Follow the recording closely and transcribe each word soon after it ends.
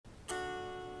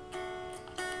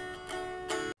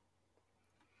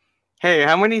Hey,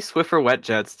 how many Swiffer wet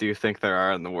jets do you think there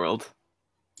are in the world?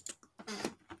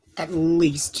 At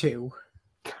least two.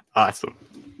 Awesome.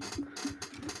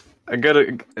 I'm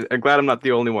glad I'm not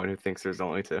the only one who thinks there's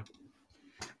only two.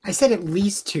 I said at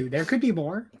least two. There could be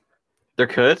more. There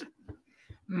could?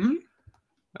 Hmm.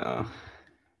 Oh.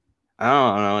 I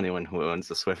don't know anyone who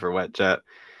owns a Swiffer wet jet.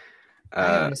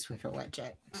 I own a Swiffer wet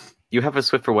jet. You have a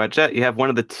Swiffer wet jet? You have one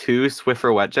of the two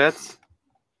Swiffer wet jets?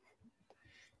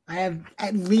 I have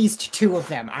at least two of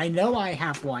them. I know I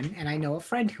have one, and I know a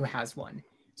friend who has one.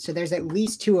 So there's at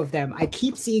least two of them. I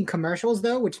keep seeing commercials,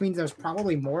 though, which means there's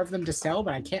probably more of them to sell,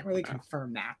 but I can't really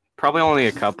confirm that. Probably only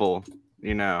a couple,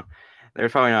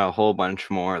 There's probably not a whole bunch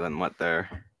more than what they're...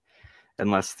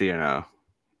 Unless,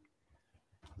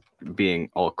 being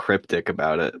all cryptic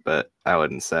about it, but I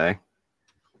wouldn't say.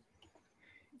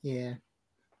 Yeah.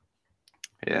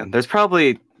 Yeah, there's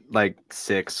probably like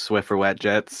 6 Swiffer wet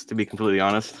jets, to be completely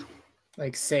honest.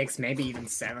 Like 6, maybe even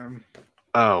 7.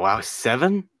 Oh, wow,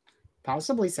 7?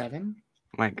 Possibly 7.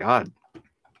 My God.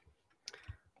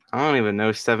 I don't even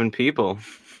know 7 people.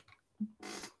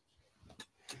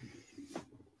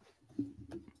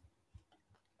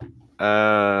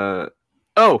 Oh,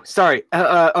 sorry.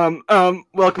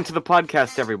 Welcome to the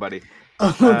podcast, everybody.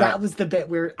 Oh, that was the bit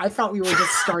where I thought we were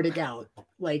just starting out,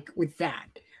 like, with that.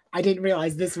 I didn't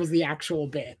realize this was the actual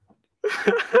bit.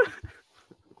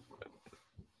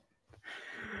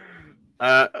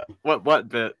 What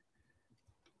bit?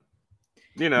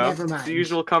 Never mind. The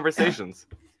usual conversations.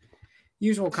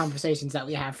 Usual conversations that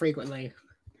we have frequently.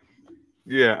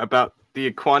 Yeah, about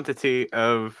the quantity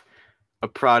of a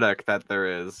product that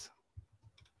there is.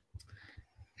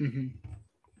 Mm-hmm.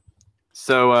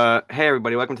 So, hey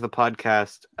everybody, welcome to the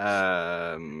podcast.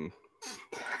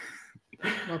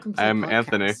 Welcome to the I'm podcast.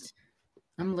 Anthony.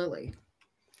 I'm Lily.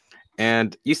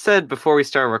 And you said before we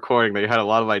started recording that you had a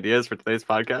lot of ideas for today's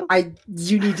podcast?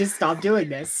 You need to stop doing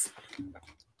this.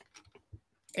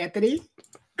 Anthony?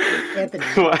 Anthony.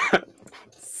 What?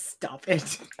 Stop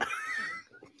it.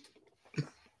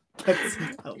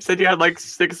 You said you had like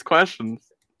 6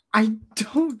 questions. I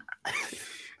don't.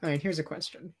 Alright, here's a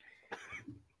question.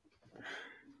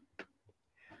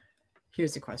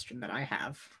 Here's a question that I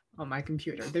have on my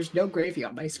computer. There's no gravy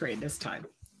on my screen this time.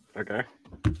 Okay.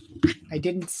 I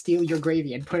didn't steal your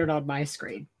gravy and put it on my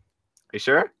screen. You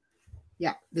sure?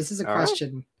 Yeah, this is a All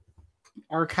question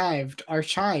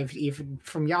archived even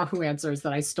from Yahoo Answers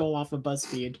that I stole off of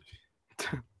BuzzFeed.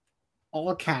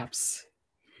 All caps.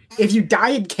 If you die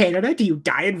in Canada, do you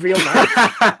die in real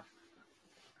life?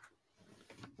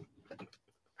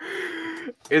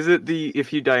 Is it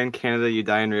if you die in Canada, you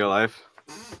die in real life?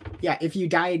 Yeah, if you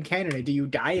die in Canada, do you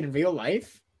die in real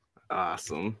life?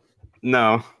 Awesome.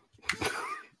 No.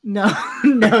 No,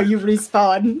 you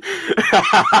respawn.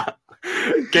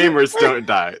 Gamers don't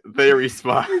die. They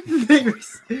respawn.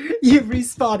 You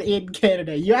respawn in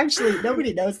Canada.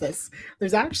 Nobody knows this.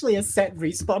 There's actually a set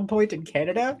respawn point in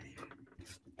Canada.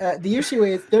 The issue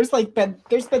is there's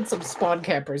been some spawn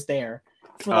campers there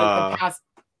for the past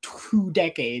 2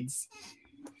 decades.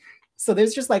 So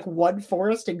there's just like one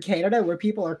forest in Canada where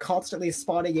people are constantly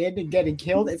spawning in and getting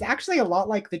killed. It's actually a lot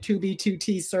like the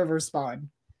 2B2T server spawn.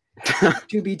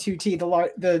 2B2T,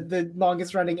 the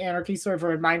longest running anarchy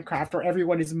server in Minecraft, where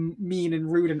everyone is mean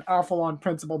and rude and awful on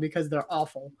principle because they're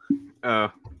awful.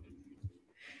 Oh.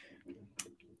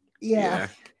 Yeah.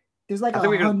 There's like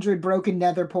 100 broken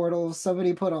nether portals.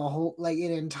 Somebody put an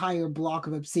entire block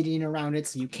of obsidian around it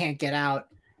so you can't get out.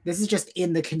 This is just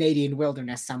in the Canadian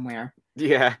wilderness somewhere.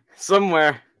 Yeah,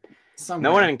 somewhere.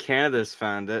 No one in Canada's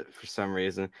found it for some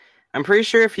reason. I'm pretty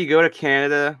sure if you go to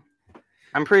Canada,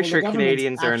 I'm pretty sure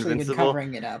Canadians are invincible.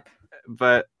 Covering it up.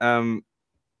 But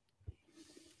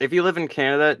if you live in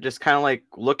Canada, just kind of like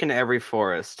look into every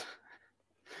forest.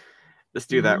 Just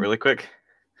do that really quick.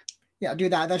 Yeah, do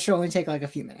that. That should only take like a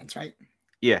few minutes, right?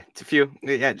 Yeah, it's a few.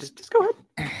 Yeah, just go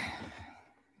ahead.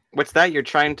 What's that? You're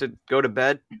trying to go to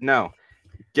bed? No.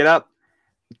 Get up.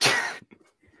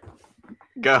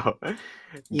 Go.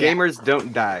 Yeah. Gamers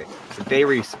don't die. They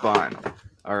respawn.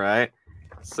 All right?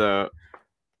 So...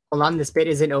 Hold on, this bit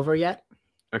isn't over yet?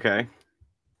 Okay.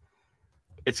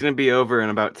 It's going to be over in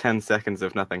about 10 seconds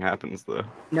if nothing happens, though.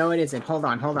 No, it isn't. Hold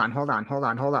on.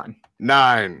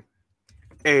 9,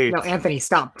 8... No, Anthony,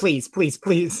 stop. Please. What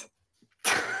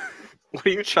are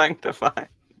you trying to find?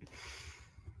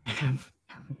 I have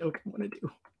no idea what to do.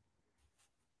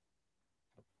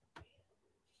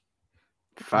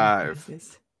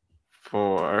 5,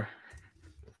 4,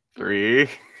 3,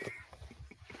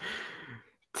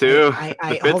 2.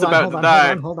 The bit's about to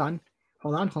die. Hold on.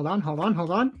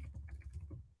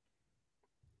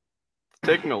 It's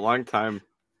taking a long time.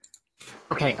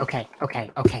 Okay. The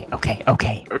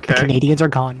Canadians are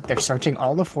gone. They're searching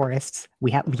all the forests.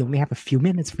 We only have a few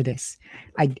minutes for this.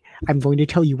 I'm going to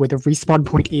tell you where the respawn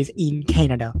point is in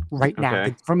Canada right now.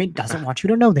 The government doesn't want you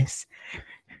to know this.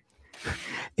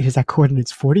 It is at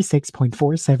coordinates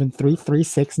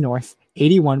 46.47336 north,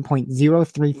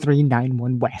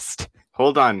 81.03391 west.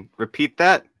 Hold on. Repeat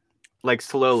that, like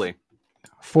slowly.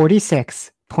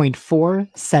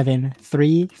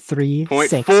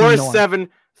 46.47336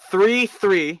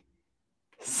 .4733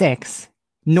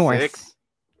 north.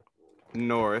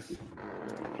 North.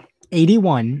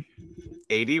 81.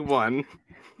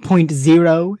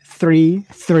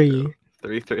 .033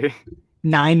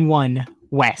 91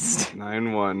 west.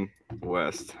 91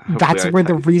 west. That's where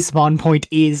the respawn point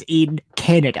is in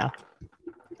Canada.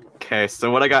 Okay,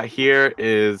 so what I got here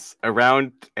is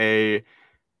around a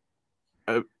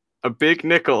big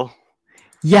nickel.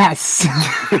 Yes.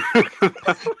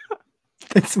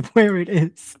 That's where it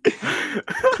is.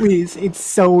 Please, it's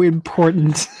so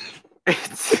important.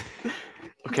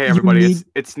 Okay, everybody.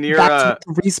 It's near. That's what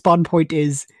the respawn point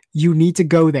is. You need to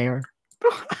go there.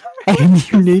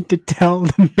 And you need to tell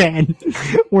the man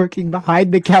working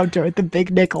behind the counter at the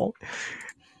Big Nickel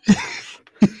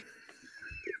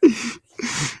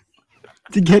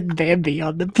to get Bambi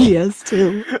on the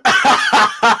PS2.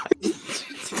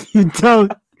 You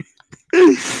don't.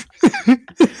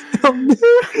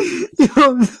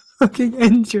 You'll fucking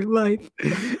end your life.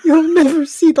 You'll never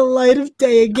see the light of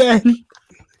day again.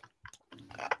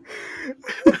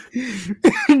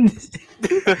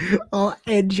 I'll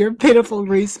end your pitiful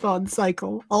respawn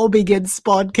cycle. I'll begin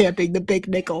spawn camping the Big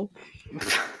Nickel.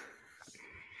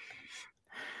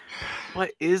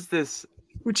 What is this?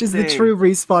 Which is the true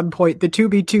respawn point. The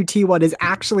 2B2T1 is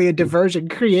actually a diversion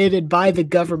created by the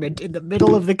government in the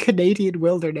middle of the Canadian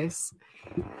wilderness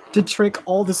to trick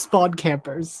all the spawn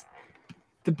campers.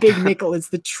 The Big Nickel is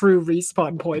the true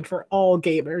respawn point for all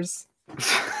gamers.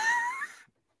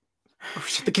 Oh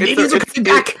shit, the Canadians are coming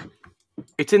back!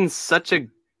 It's in such a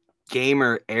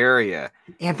gamer area.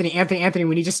 Anthony,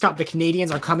 we need to stop. The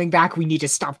Canadians are coming back. We need to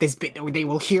stop this bit. They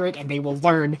will hear it and they will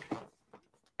learn.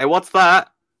 Hey, what's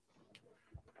that?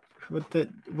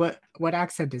 What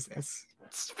accent is this?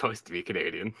 It's supposed to be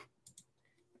Canadian.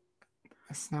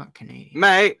 It's not Canadian.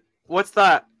 Mate, what's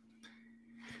that?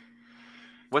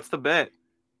 What's the bit?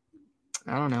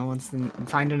 I don't know.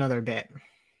 Find another bit.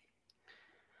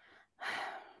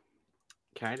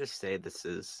 Can I just say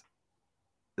this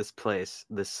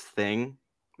thing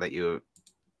that you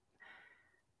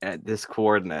at this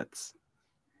coordinates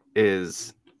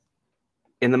is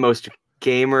in the most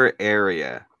gamer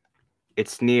area.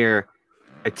 It's near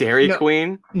a Dairy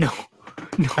Queen. No.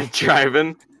 A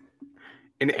drive-in,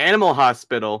 an animal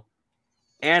hospital,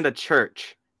 and a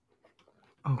church.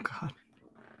 Oh god.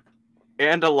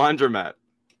 And a laundromat.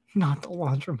 Not the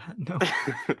laundromat, no.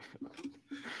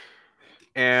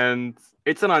 And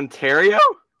it's in Ontario?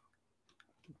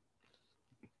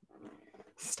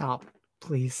 Stop,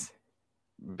 please.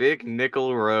 Big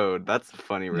Nickel Road. That's a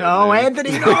funny road. No, name.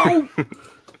 Anthony, no!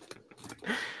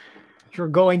 You're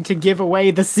going to give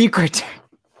away the secret.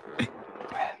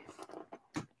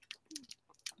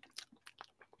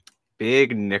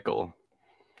 Big Nickel.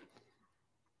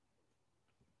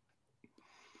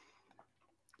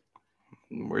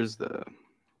 Where's the...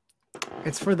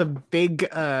 It's for the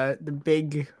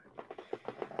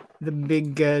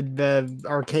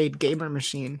arcade gamer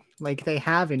machine, like they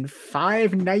have in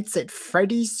Five Nights at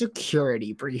Freddy's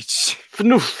Security Breach.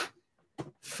 FNUF.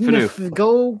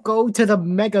 Go to the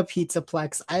Mega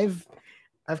Pizzaplex. I've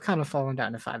kind of fallen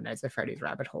down to Five Nights at Freddy's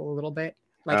rabbit hole a little bit.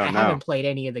 Like I haven't played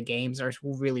any of the games or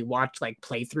really watched like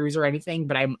playthroughs or anything,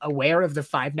 but I'm aware of the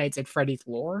Five Nights at Freddy's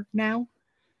lore now.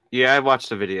 Yeah, I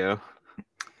watched a video.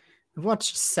 I've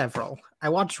watched several. I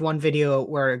watched one video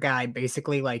where a guy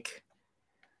basically like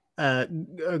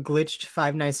glitched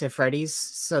Five Nights at Freddy's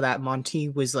so that Monty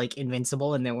was like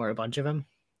invincible and there were a bunch of them.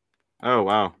 Oh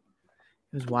wow.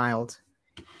 It was wild.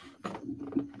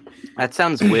 That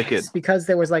sounds wicked. It's because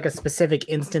there was like a specific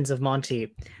instance of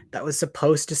Monty that was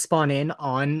supposed to spawn in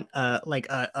on like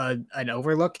an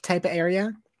overlook type of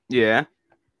area. Yeah.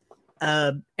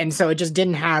 And so it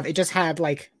just had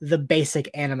like the basic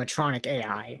animatronic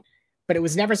AI, but it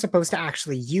was never supposed to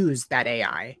actually use that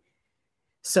AI.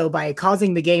 So by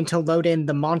causing the game to load in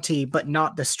the Monty, but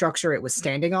not the structure it was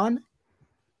standing on,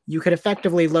 you could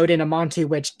effectively load in a Monty,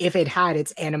 which if it had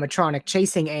its animatronic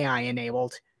chasing AI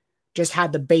enabled, just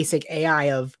had the basic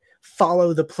AI of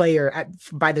follow the player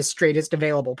by the straightest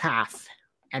available path.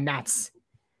 And that's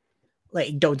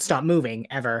like, don't stop moving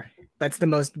ever. That's the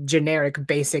most generic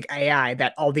basic AI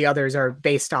that all the others are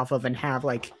based off of and have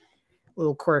like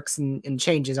little quirks and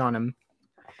changes on him.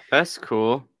 That's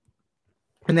cool.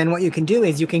 And then what you can do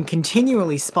is you can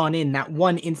continually spawn in that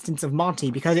one instance of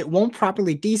Monty because it won't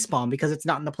properly despawn because it's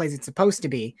not in the place it's supposed to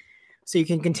be. So you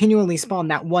can continually spawn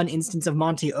that one instance of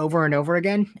Monty over and over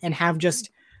again and have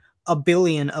just a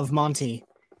billion of Monty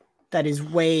that is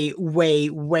way, way,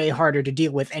 way harder to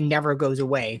deal with and never goes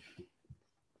away.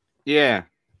 Yeah.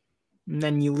 And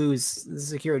then you lose the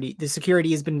security. The security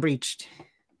has been breached.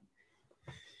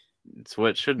 It's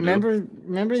what it should do.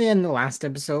 Remember the end of the last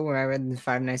episode where I read the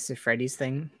Five Nights at Freddy's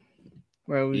thing?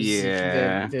 Where it was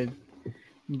the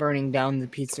burning down the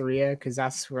pizzeria because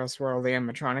that's where all the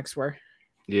animatronics were.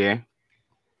 Yeah.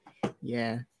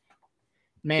 Yeah.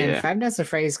 Man, Five Nights at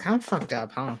Freddy's kind of fucked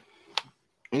up, huh?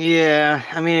 Yeah,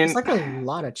 I mean... It's like a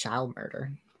lot of child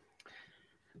murder.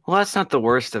 Well, that's not the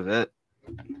worst of it.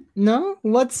 No?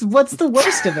 What's the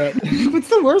worst of it? What's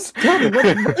the worst? Tell me, what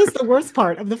is the worst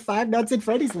part of the Five Nights at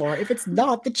Freddy's lore if it's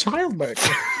not the child murder?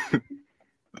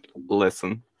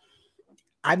 Listen.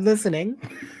 I'm listening.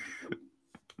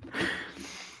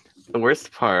 The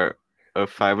worst part of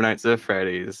Five Nights at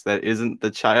Freddy's that isn't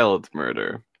the child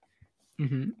murder.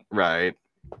 Mm-hmm. Right.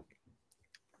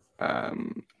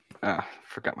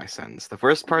 Forgot my sentence. The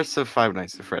worst parts of Five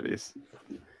Nights at Freddy's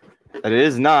that it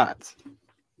is not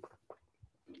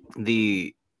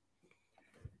the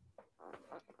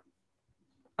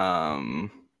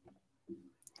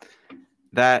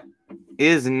that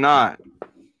is not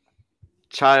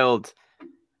child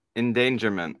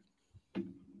endangerment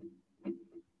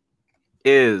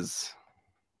is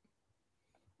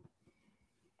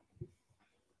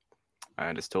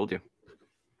I just told you.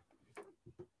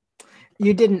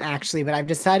 You didn't actually, but I've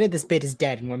decided this bit is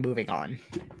dead and we're moving on.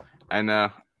 I know.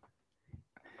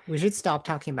 We should stop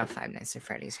talking about Five Nights at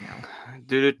Freddy's now.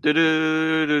 This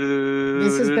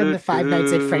has been the Five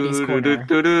Nights at Freddy's corner.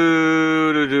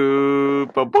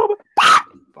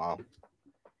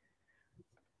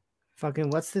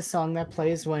 Fucking, what's the song that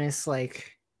plays when it's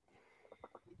like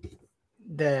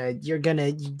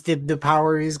the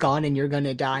power is gone and you're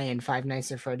gonna die in Five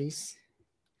Nights at Freddy's?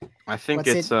 I think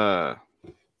it's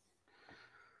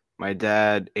My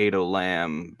Dad Ate a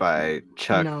Lamb by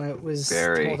Chuck Berry. No, it was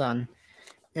Berry. Hold on.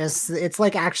 It's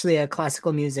like actually a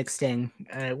classical music sting.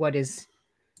 What is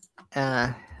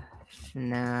FNAF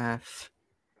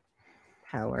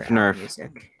power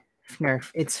music? FNAF.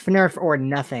 It's FNAF or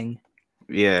nothing.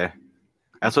 Yeah.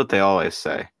 That's what they always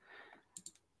say.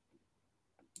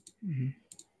 Mm-hmm.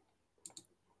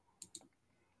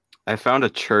 I found a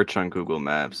church on Google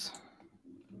Maps.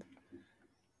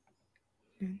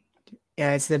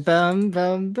 Yeah, it's the bum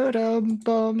bum ba-dum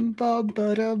bum bum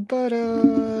ba-dum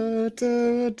ba-da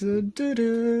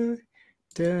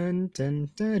dun dun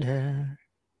dun.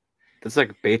 That's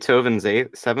like Beethoven's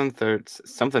seventh or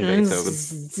something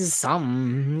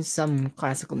Beethoven. Some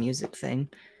classical music thing.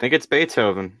 I think it's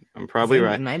Beethoven. I'm probably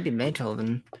right. It might be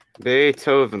Beethoven.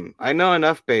 Beethoven. I know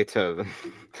enough Beethoven.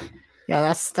 Yeah,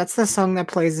 that's the song that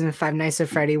plays in Five Nights at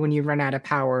Freddy when you run out of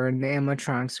power and the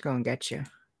animatronics go and get you.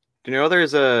 Do you know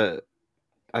there's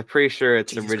I'm pretty sure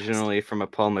it's originally from a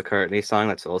Paul McCartney song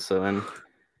that's also in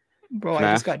Bro, FNAF.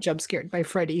 I just got jump scared by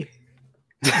Freddy.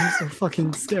 I'm so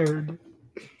fucking scared.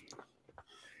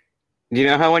 Do you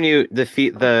know how when you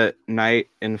defeat the knight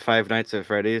in Five Nights at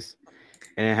Freddy's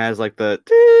and it has like the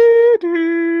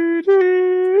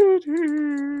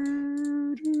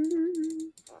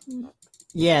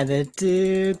yeah, the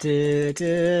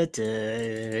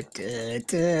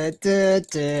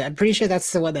I'm pretty sure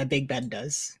that's the one that Big Ben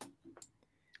does.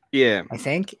 Yeah. I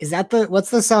think. Is that what's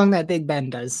the song that Big Ben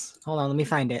does? Hold on, let me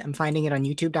find it. I'm finding it on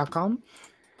youtube.com.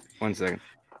 1 second.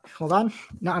 Hold on.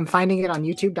 No, I'm finding it on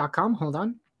youtube.com. Hold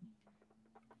on.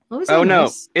 Oh no,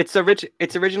 it's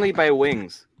originally by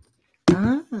Wings.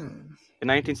 Ah. In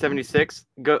 1976.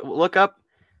 Go look up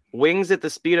Wings at the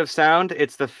Speed of Sound.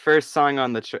 It's the first song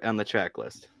on the track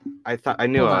list. I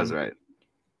knew I was right.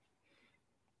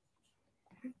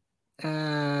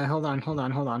 Hold on.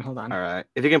 All right.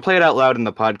 If you can play it out loud in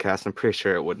the podcast, I'm pretty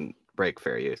sure it wouldn't break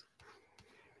fair use.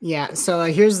 Yeah. So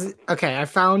I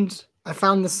found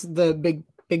the Big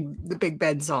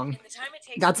Ben song.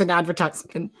 That's an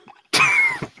advertisement.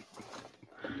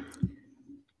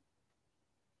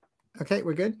 Okay,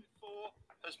 we're good.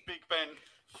 Has Big Ben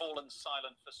fallen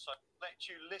silent for so? Let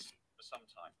you listen for some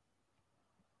time.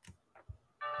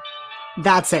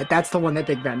 That's it. That's the one that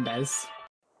Big Ben does.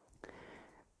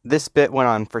 This bit went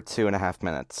on for 2.5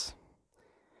 minutes.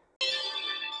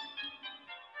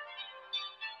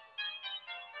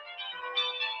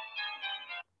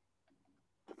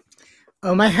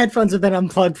 Oh, my headphones have been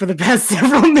unplugged for the past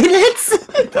several minutes.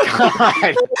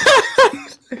 God.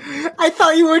 I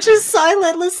thought you were just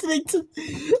silent listening to.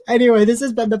 Anyway, this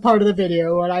has been the part of the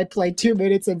video where I play 2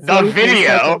 minutes and 43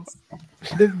 seconds.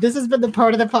 This has been the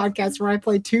part of the podcast where I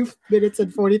play 2 minutes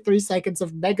and 43 seconds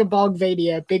of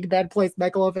Megabogvania, Big Ben Plays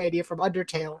Megalovania from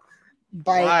Undertale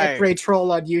by Ray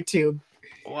Troll on YouTube.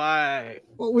 Why?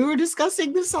 Well, we were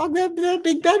discussing the song that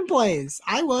Big Ben plays.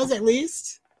 I was, at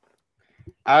least.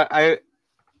 I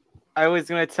was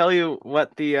gonna tell you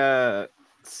what the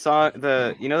song,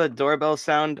 the doorbell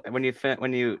sound when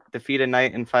you defeat a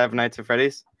knight in Five Nights at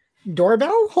Freddy's.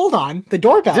 Doorbell? Hold on, the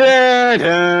doorbell. Da,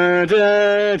 da,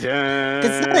 da, da.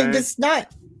 That's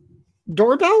not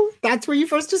doorbell. That's where you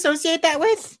first associate that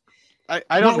with.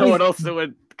 I don't know what else it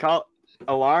would call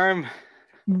alarm.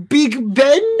 Big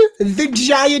Ben, the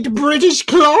giant British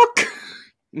clock.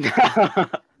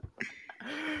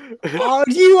 Are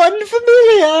you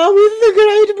unfamiliar with the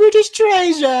great British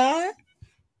treasure?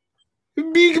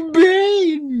 Big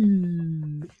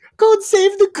Ben! God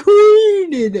save the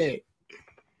Queen in it!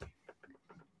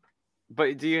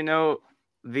 But do you know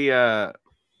you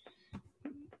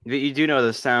do know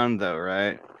the sound though,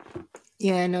 right?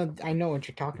 Yeah, I know what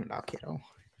you're talking about, kiddo.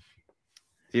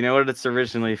 Do you know what it's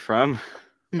originally from?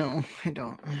 No, I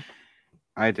don't.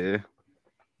 I do.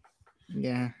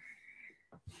 Yeah.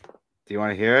 Do you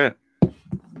want to hear it?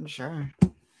 Sure.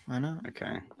 Why not?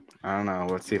 Okay. I don't know.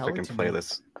 Let's see if I can play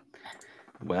this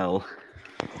well.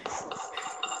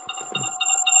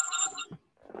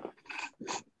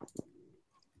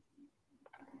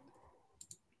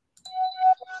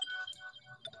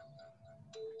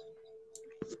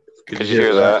 Did you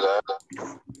hear that?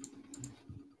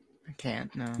 I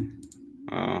can't, no.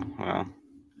 Oh, well.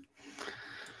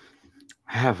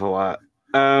 I have a lot.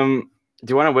 Do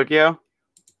you want a Wikio?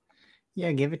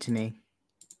 Yeah, give it to me.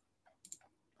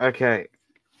 Okay.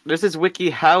 This is Wiki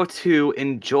how to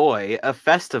enjoy a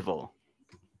festival.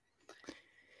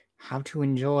 How to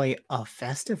enjoy a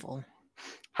festival?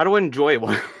 How to enjoy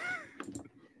one.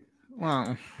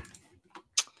 Well,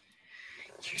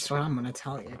 here's what I'm going to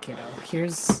tell you, kiddo.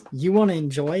 You want to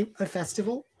enjoy a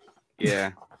festival?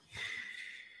 Yeah.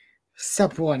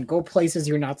 Step 1, go places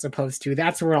you're not supposed to.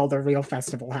 That's where all the real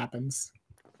festival happens.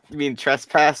 You mean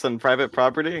trespass on private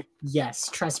property? Yes,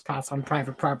 trespass on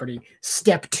private property.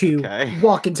 Step 2, Okay.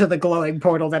 Walk into the glowing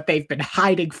portal that they've been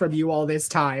hiding from you all this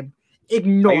time.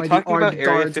 Ignore Are you talking about Area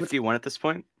guards 51 at this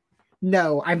point?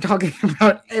 No, I'm talking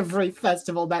about every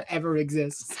festival that ever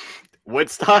exists.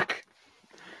 Woodstock?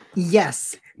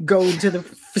 Yes, go into the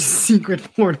secret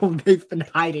portal they've been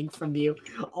hiding from you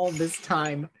all this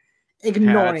time.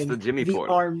 Ignoring the Jimmy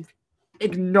portal.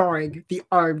 Ignoring the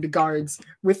armed guards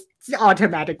with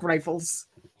automatic rifles.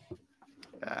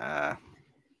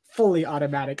 Fully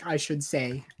automatic, I should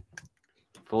say.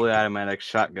 Fully automatic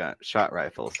shot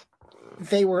rifles.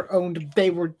 They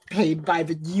were paid by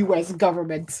the US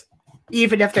government.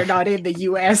 Even if they're not in the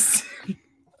US.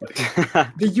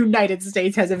 The United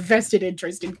States has a vested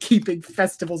interest in keeping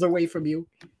festivals away from you.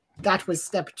 That was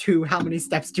step 2. How many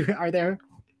steps are there?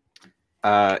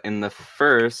 In the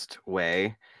first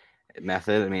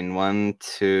method, 1,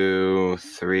 2,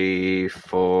 3,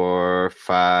 4,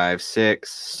 5,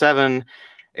 6, 7,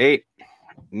 8,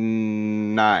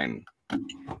 9.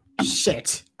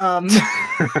 Shit.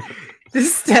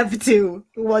 This step 2.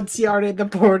 Once you are in the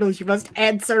portal, you must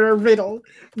answer a riddle.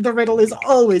 The riddle is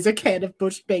always a can of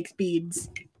Bush baked beans.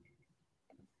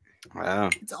 Wow.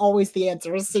 It's always the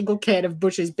answer. A single can of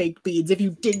Bush's baked beans. If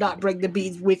you did not bring the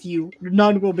beans with you,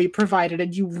 none will be provided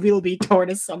and you will be torn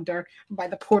asunder by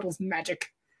the portal's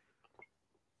magic.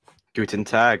 Guten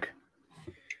Tag.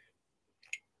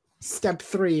 Step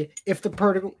 3. If the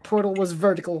portal was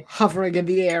vertical, hovering in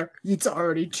the air, it's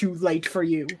already too late for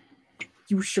you.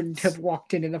 You shouldn't have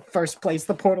walked in the first place.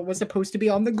 The portal was supposed to be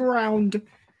on the ground.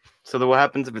 So then what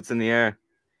happens if it's in the air?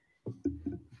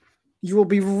 You will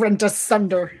be rent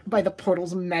asunder by the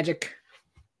portal's magic.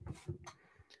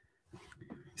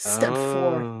 Step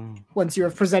 4. Once you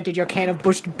have presented your can of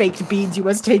Bush baked beans, you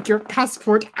must take your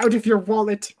passport out of your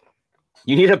wallet.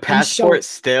 You need a passport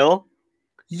still?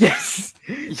 Yes.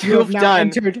 You've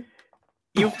done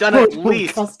at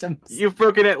least customs. You've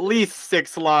broken at least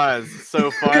 6 laws so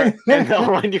far, and the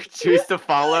one you choose to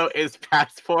follow is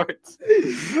passports.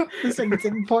 Listen, it's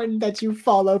important that you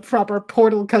follow proper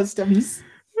portal customs.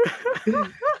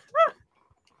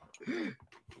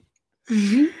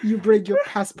 You bring your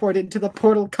passport into the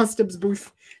portal customs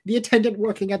booth. The attendant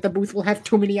working at the booth will have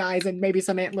too many eyes and maybe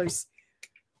some antlers.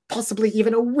 Possibly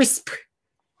even a wisp.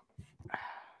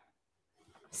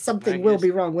 Something will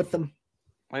be wrong with them.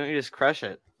 Why don't you just crush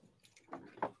it?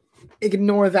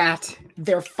 Ignore that.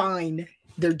 They're fine.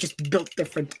 They're just built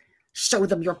different. Show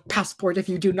them your passport. If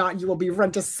you do not, you will be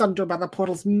rent asunder by the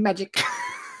portal's magic.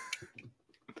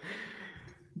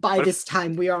 By this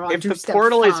time, we are on If to the step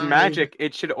portal is 5. magic,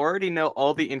 it should already know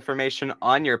all the information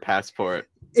on your passport.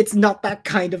 It's not that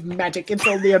kind of magic. It's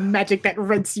only a magic that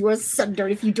rents you asunder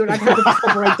if you do not have the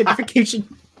proper identification.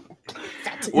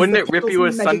 Wouldn't it rip you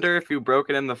magic. asunder if you broke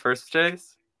it in the first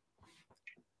place?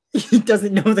 He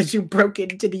doesn't know that you broke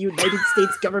into the United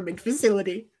States government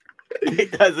facility. He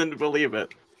doesn't believe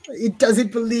it. It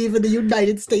doesn't believe in the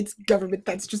United States government.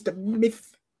 That's just a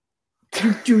myth.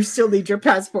 You do still need your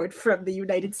passport from the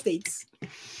United States.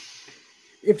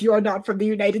 If you are not from the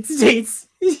United States,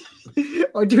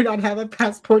 or do not have a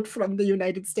passport from the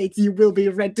United States, you will be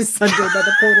rent asunder by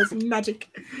the portal's magic.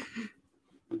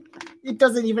 It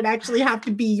doesn't even actually have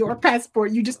to be your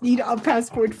passport. You just need a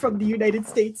passport from the United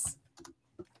States.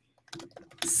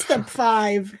 Step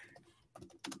 5.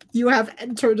 You have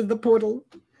entered the portal.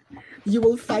 You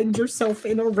will find yourself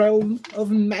in a realm of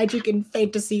magic and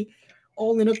fantasy,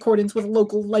 all in accordance with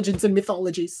local legends and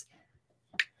mythologies.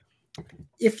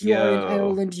 If you are in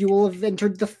Ireland, you will have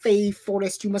entered the Fey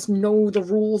Forest. You must know the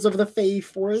rules of the Fey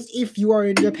Forest. If you are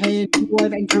in Japan, you will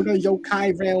have entered a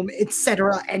yokai realm,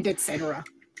 etc. and etc.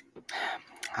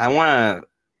 I want to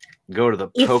go to the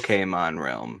Pokemon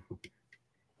realm.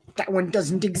 That one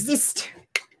doesn't exist.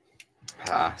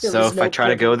 So if I try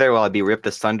to go there, will I be ripped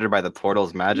asunder by the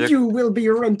portal's magic? You will be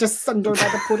rent asunder by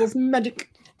the portal's magic.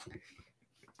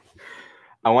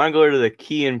 I want to go to the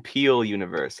Key and Peele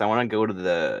universe. I want to go to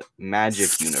the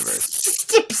magic universe.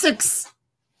 Step 6.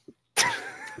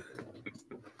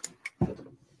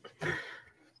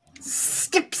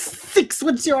 Step 6.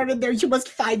 Once you're in there, you must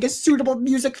find a suitable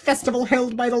music festival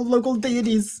held by the local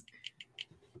deities.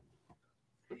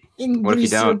 In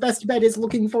Greece, your best bet is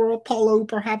looking for Apollo,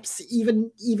 perhaps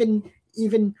even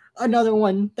another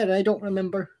one that I don't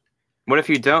remember. What if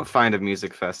you don't find a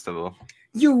music festival?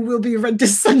 You will be rent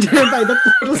asunder by the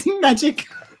portal's magic.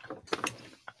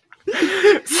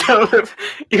 So if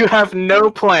you have no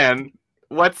plan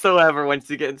whatsoever once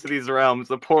you get into these realms,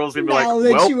 the portal's gonna be like,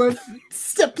 well... you have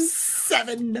step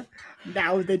 7.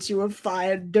 Now that you have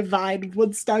found divine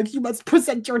Woodstock, you must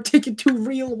present your ticket to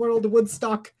real world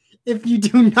Woodstock. If you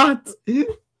do not,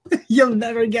 you'll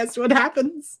never guess what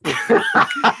happens.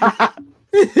 But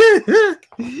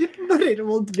it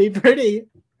won't be pretty.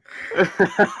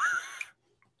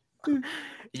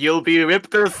 You'll be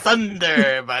ripped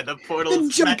asunder by the portal's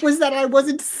The joke was that I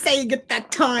wasn't saying at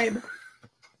that time.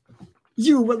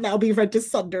 You will now be rent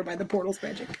asunder by the portal's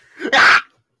magic.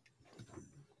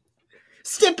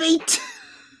 Step 8.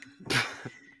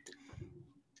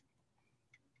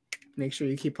 Make sure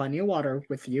you keep plenty of water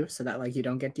with you so that you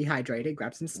don't get dehydrated.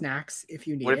 Grab some snacks if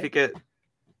you need What if you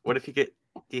get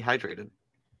dehydrated?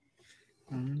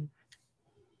 You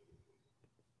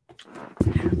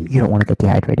don't want to get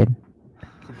dehydrated.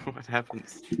 What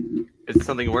happens? Is it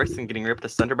something worse than getting ripped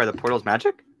asunder by the portal's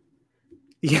magic?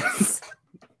 Yes.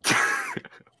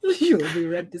 You will be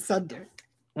ripped asunder.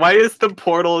 Why is the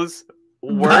portal's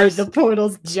worst by the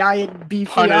portal's giant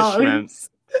beefy punishment? Arms.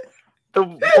 The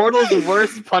portal's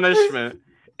worst punishment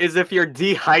is if you're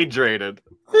dehydrated.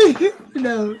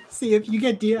 No, see, if you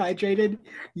get dehydrated,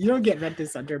 you don't get rent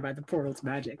asunder by the portal's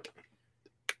magic.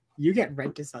 You get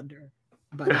rent asunder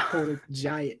by the portal's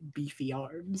giant beefy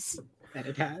arms that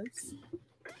it has.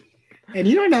 And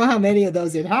you don't know how many of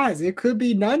those it has. It could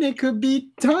be none, it could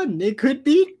be ton, it could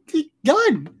be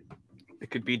gun. It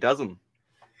could be dozen.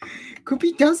 Could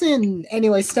be dozen.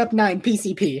 Anyway, step 9,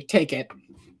 PCP. Take it.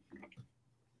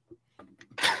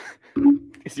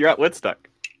 So you're at Woodstock.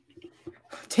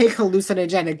 Take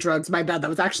hallucinogenic drugs. My bad. That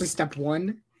was actually step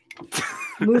 1.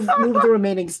 Move the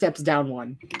remaining steps down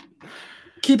 1.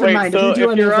 Keep in mind, if you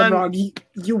do any of them wrong,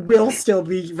 you will still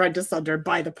be rent asunder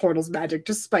by the portal's magic,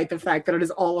 despite the fact that it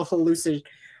is all a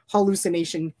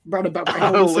hallucination brought about by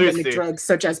hallucinogenic drugs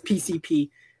such as PCP,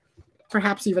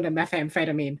 perhaps even a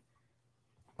methamphetamine.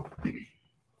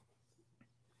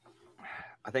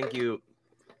 I think you...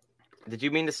 Did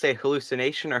you mean to say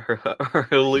hallucination or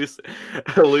halluci?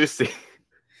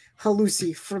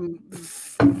 Halluci from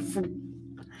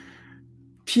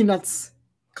Peanuts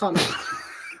comic.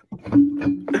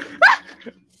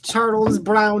 Charles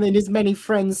Brown and his many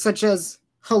friends, such as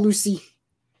Halluci.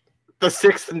 The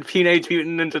 6th Teenage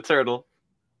Mutant Ninja Turtle.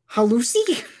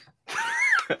 Halluci?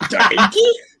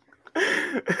 Donkey?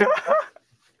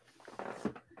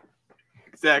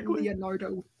 Exactly.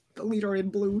 Leonardo, the leader in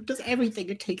blue, does everything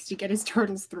it takes to get his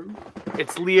turtles through.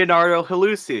 It's Leonardo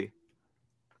Halluci.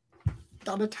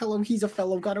 Donatello, he's a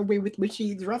fellow, got away with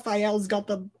machines. Raphael's got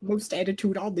the most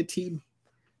attitude on the team.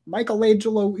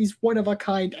 Michelangelo is one of a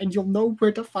kind, and you'll know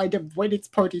where to find him when it's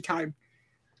party time.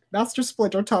 Master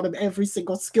Splinter taught him every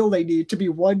single skill they need to be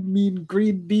one mean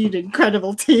green bean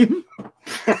incredible team.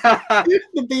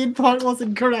 The bean part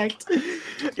wasn't correct.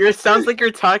 It sounds like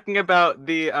you're talking about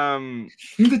the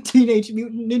The Teenage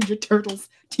Mutant Ninja Turtles.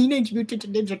 Teenage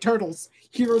Mutant Ninja Turtles.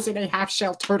 Heroes in a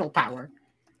half-shell turtle power.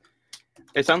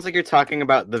 It sounds like you're talking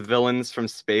about the villains from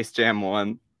Space Jam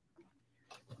 1.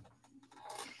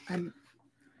 I'm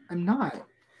not.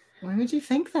 Why would you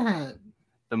think that?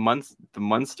 The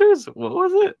Munsters? What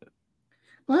was it?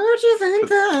 Why would you think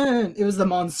that? It was the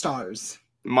Monstars.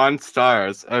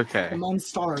 Monstars. The Okay.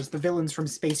 Monstars, the villains from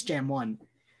Space Jam 1.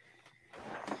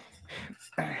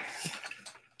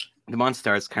 The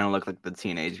Monstars kind of look like the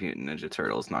Teenage Mutant Ninja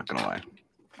Turtles, not gonna lie.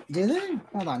 Do they?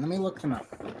 Hold on, let me look them up.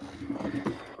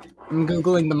 I'm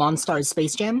Googling the Monstars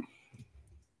Space Jam.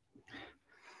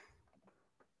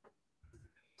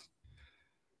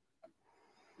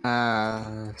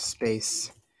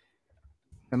 Space.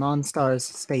 The Monstars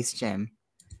Space Jam.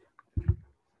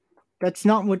 That's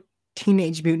not what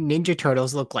Teenage Mutant Ninja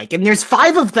Turtles look like, and there's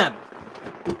 5 of them!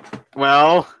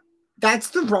 Well,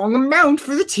 That's the wrong amount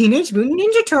for the Teenage Mutant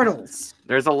Ninja Turtles!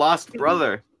 there's a lost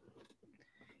brother.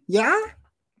 Yeah?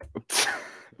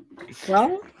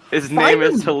 Well, His name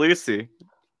is Find Talusi.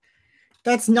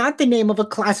 that's not the name of a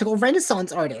classical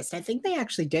Renaissance artist. I think they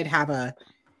actually did have an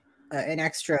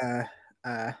extra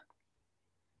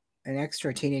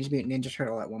Teenage Mutant Ninja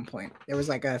Turtle at one point. There was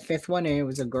like a 5th one, and it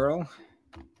was a girl.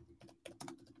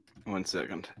 1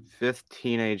 second. 5th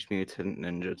Teenage Mutant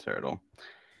Ninja Turtle.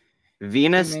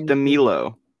 Venus And de then-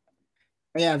 Milo.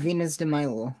 Yeah, Venus de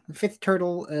Milo. The 5th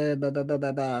turtle.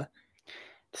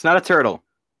 It's not a turtle.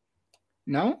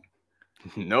 No,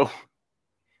 No.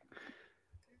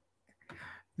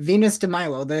 Venus de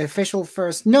Milo, the official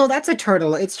first. No, that's a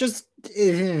turtle. It's just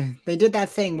they did that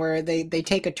thing where they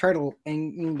take a turtle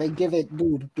and they give it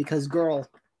boob because girl.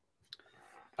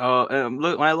 Oh,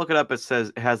 look, when I look it up, it says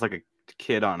it has like a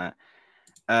kid on it.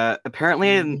 Apparently,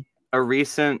 in a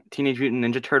recent Teenage Mutant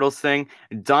Ninja Turtles thing,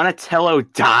 Donatello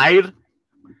died.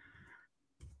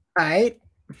 Right?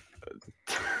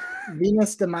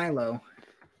 Venus de Milo.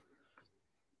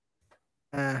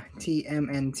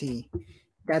 TMNT.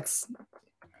 That's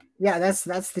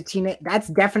the teenage. That's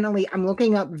definitely. I'm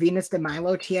looking up Venus de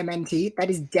Milo TMNT. That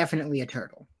is definitely a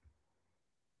turtle.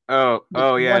 Oh,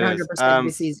 yeah. It is. 100%.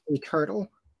 This is a turtle.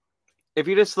 If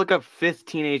you just look up 5th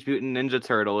Teenage Mutant Ninja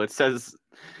Turtle, it says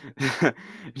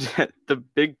the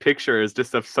big picture is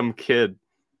just of some kid.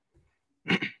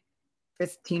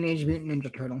 5th Teenage Mutant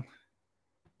Ninja Turtle.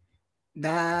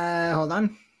 Hold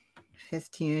on.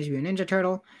 5th Teenage Mutant Ninja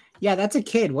Turtle. Yeah, that's a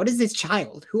kid. What is this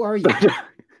child? Who are you?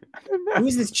 Who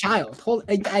is this child?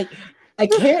 I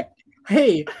can't.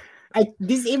 Hey,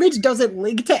 this image doesn't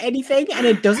link to anything, and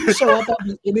it doesn't show up on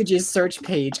the images search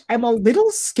page. I'm a little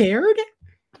scared.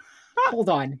 Hold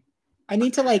on. I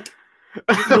need to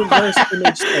reverse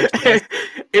image search this.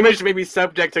 Image may be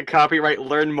subject to copyright.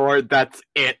 Learn more. That's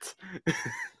it.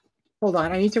 Hold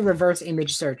on. I need to reverse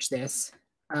image search this.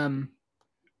 How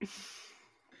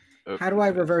do I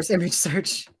reverse image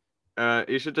search?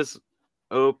 You should just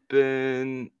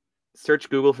search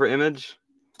Google for image.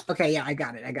 Okay, yeah, I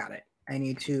got it. I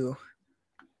need to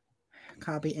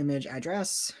copy image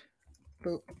address.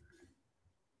 Boop.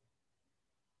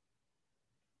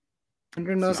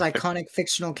 100 most Sorry. iconic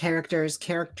fictional characters,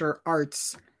 character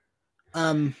arts.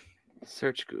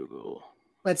 Search Google.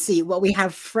 Let's see. Well, we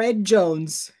have Fred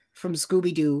Jones from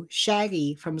Scooby-Doo,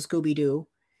 Shaggy from Scooby-Doo,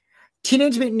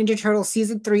 Teenage Mutant Ninja Turtles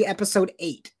Season 3, Episode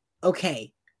 8.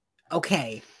 Okay.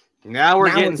 Now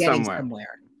we're getting somewhere.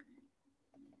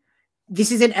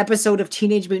 This is an episode of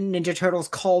Teenage Mutant Ninja Turtles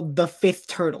called The 5th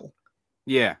Turtle.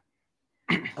 Yeah.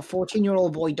 A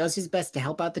 14-year-old boy does his best to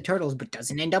help out the turtles, but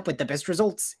doesn't end up with the best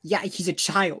results. Yeah, he's a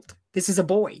child. This is a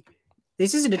boy.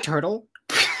 This isn't a turtle.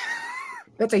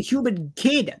 That's a human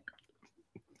kid.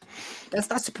 That's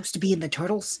not supposed to be in the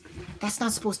Turtles. That's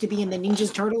not supposed to be in the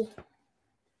Ninja's Turtle.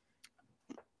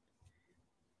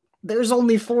 There's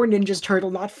only 4 Ninjas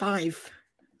Turtle, not 5.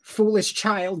 Foolish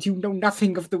child, you know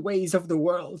nothing of the ways of the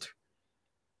world.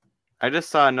 I just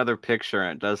saw another picture,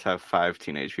 and it does have 5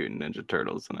 Teenage Mutant Ninja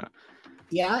Turtles in it.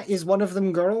 Yeah, is one of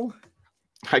them girl?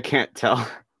 I can't tell.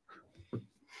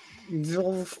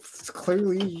 Well,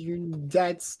 clearly,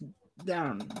 that's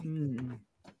down.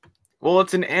 Well,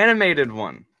 it's an animated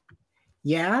one.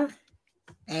 Yeah?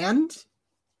 And?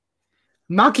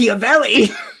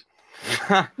 Machiavelli!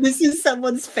 This is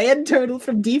someone's fan turtle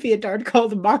from DeviantArt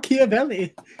called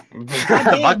Machiavelli.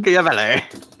 Goddamn. Machiavelli.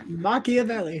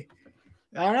 Machiavelli.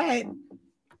 All right.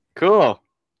 Cool.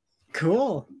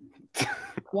 Cool.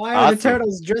 Why are the Awesome.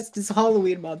 turtles dressed as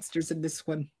Halloween monsters in this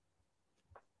one?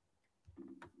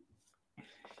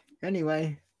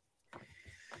 Anyway,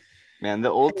 Man, the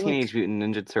old Hey, look. Teenage Mutant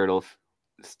Ninja Turtle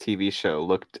TV show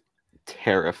looked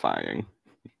terrifying.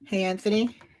 Hey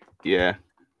Anthony, Yeah.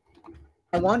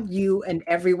 I want you and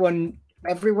everyone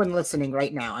listening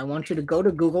right now, I want you to go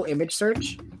to Google image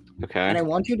search Okay. and I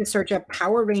want you to search up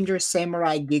Power Rangers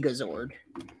Samurai Gigazord.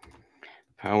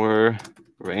 Power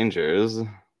Rangers.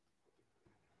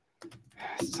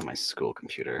 It's on my school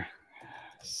computer.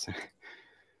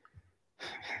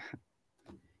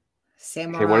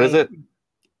 Samurai. Okay, what is it?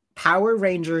 Power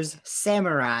Rangers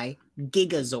Samurai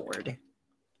Gigazord.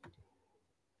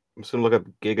 I'm just gonna look up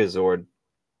Gigazord.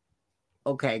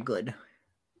 Okay, good.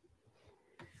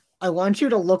 I want you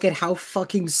to look at how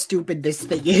fucking stupid this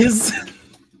thing is.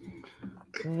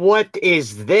 What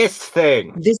is this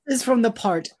thing? This is from the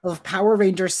part of Power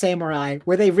Rangers Samurai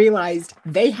where they realized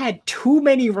they had too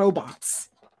many robots.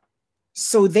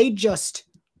 So they just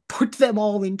put them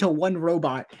all into one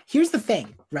robot. Here's the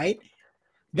thing, right?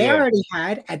 They Yeah. already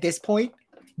had, at this point,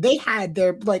 they had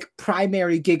their like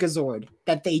primary Gigazord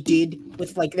that they did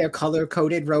with like their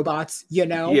color-coded robots, you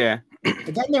know? Yeah.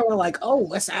 But then they were like, oh,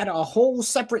 let's add a whole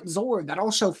separate Zord that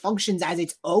also functions as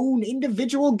its own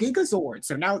individual Gigazord.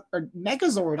 So now, or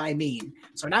Megazord, I mean.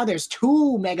 So now there's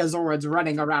 2 Megazords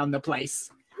running around the place.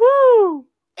 Woo!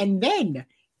 And then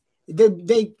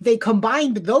they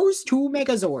combined those 2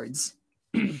 Megazords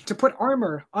to put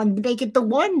armor on to make it the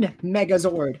 1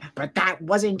 Megazord. But that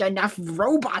wasn't enough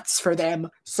robots for them,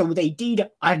 so they did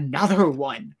another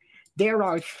one. There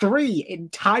are 3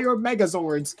 entire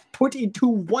Megazords put into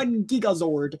 1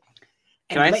 Gigazord.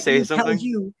 And Can I let say me tell something?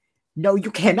 you, no, you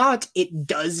cannot. It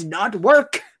does not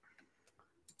work.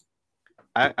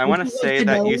 I Would want to you like say to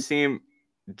that know? you seem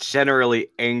generally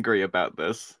angry about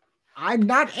this. I'm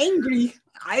not angry.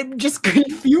 I'm just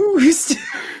confused.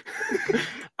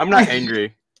 I'm not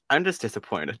angry. I'm just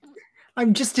disappointed.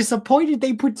 I'm just disappointed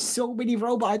they put so many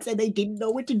robots and they didn't know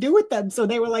what to do with them. So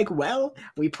they were like, well,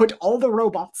 we put all the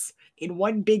robots in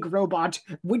one big robot.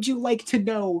 Would you like to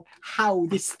know how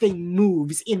this thing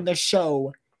moves in the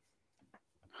show?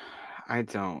 I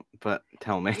don't, but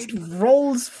tell me. It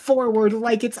rolls forward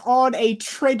like it's on a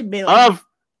treadmill. Of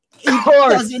It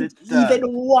course doesn't it does.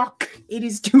 even walk. It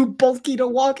is too bulky to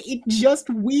walk. It just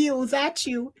wheels at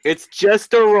you. It's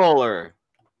just a roller.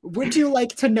 Would you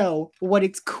like to know what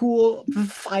its cool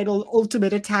final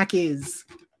ultimate attack is?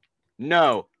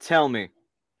 No, tell me.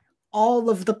 All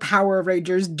of the Power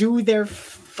Rangers do their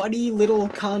funny little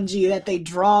kanji that they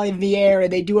draw in the air,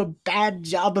 and they do a bad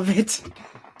job of it.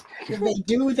 And they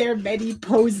do their many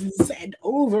poses and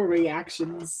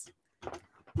overreactions.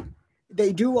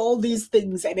 They do all these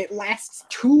things, and it lasts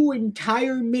 2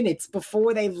 entire minutes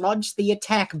before they launch the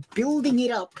attack, building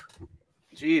it up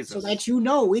Jesus. so that you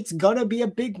know it's gonna be a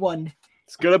big one.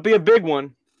 It's gonna be a big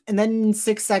one. And then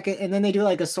 6 seconds, and then they do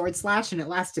like a sword slash, and it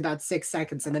lasts about 6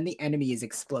 seconds, and then the enemy is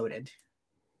exploded.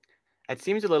 It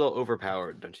seems a little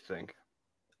overpowered, don't you think?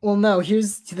 Well, no,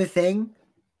 here's the thing.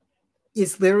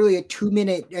 It's literally a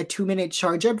 2-minute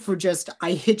charge up for just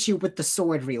I hit you with the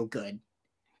sword real good.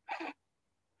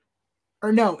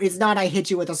 Or no, it's not I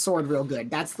hit you with a sword real good.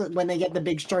 That's when they get the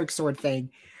big shark sword thing.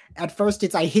 At first,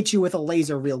 it's I hit you with a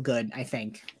laser real good, I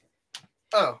think.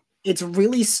 Oh. It's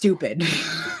really stupid.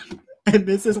 And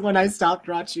this is when I stopped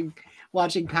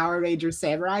watching Power Rangers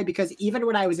Samurai, because even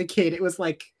when I was a kid, it was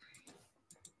like,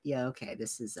 yeah, okay,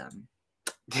 this is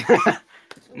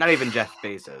Not even Jeff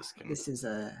Bezos can. this is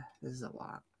a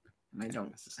lot. I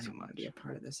don't This is I too don't want to be a much.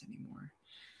 part of this anymore.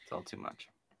 It's all too much.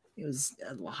 It was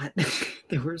a lot.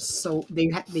 They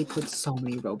put so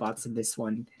many robots in this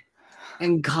one.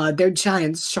 And God, their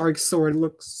giant shark sword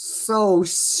looks so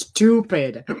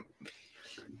stupid.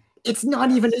 It's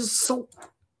not even a sword.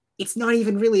 It's not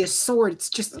even really a sword. It's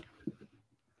just.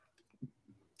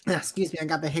 Excuse me, I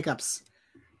got the hiccups.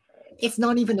 It's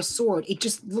not even a sword. It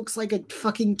just looks like a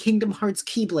fucking Kingdom Hearts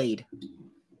Keyblade.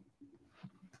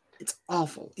 It's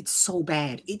awful. It's so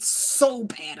bad. It's so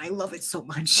bad. I love it so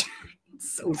much.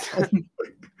 It's so dumb.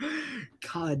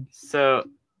 God. So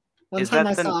One Is time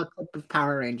that I the- saw a clip of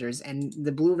Power Rangers and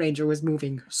the Blue Ranger was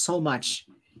moving so much.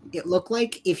 It looked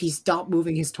like if he stopped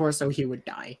moving his torso, he would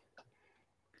die.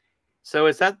 So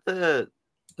is that the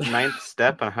 9th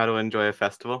step on how to enjoy a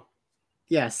festival?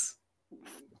 Yes.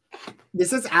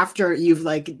 This is after you've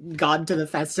like gone to the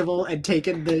festival and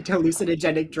taken the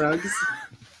hallucinogenic drugs.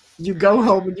 You go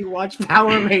home and you watch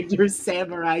Power Rangers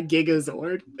Samurai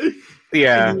Gigazord.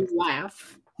 Yeah. And you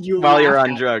laugh. You While you're laugh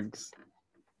on at- drugs.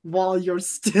 while you're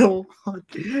still on.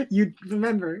 You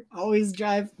remember, always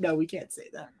drive. No, we can't say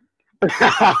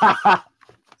that.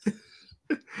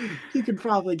 You can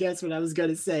probably guess what I was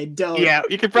gonna say. Don't. Yeah,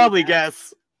 you could probably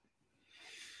guess.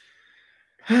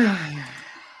 Yeah,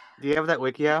 Do you have that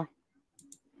WikiHow?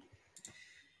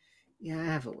 I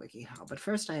have a WikiHow, but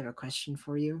first I have a question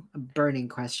for you. A burning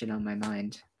question on my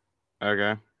mind.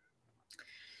 Okay.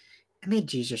 I made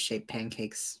Jesus-shaped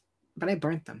pancakes, but I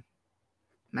burnt them.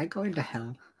 Am I going to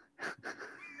hell?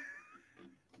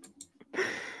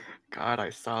 God, I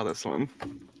saw this one.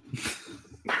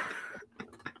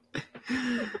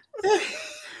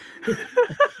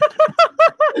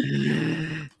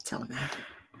 Tell me.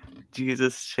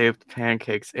 Jesus-shaped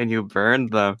pancakes, and you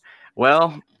burned them.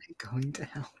 Well, Am I going to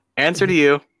hell? answer to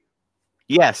you.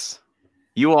 Yes,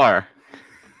 you are.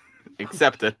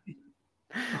 Accept it.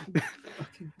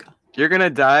 Fucking God. You're gonna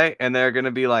die, and they're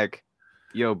gonna be like,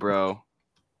 yo, bro,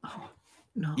 Oh,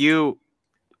 no. you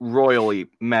royally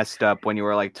messed up when you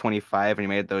were like 25 and you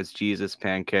made those Jesus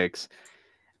pancakes.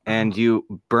 And you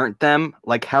burnt them?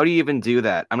 Like, how do you even do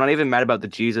that? I'm not even mad about the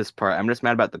Jesus part. I'm just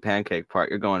mad about the pancake part.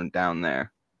 You're going down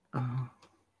there. Oh.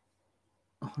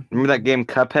 Oh, Remember that game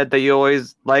Cuphead that you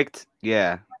always liked?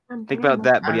 Yeah. Think about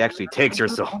that, but he actually takes your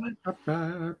soul.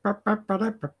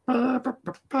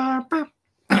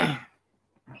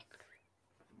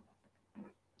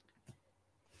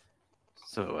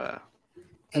 So,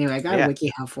 Anyway, I got Yeah. a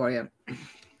WikiHow for you.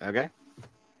 okay.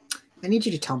 I need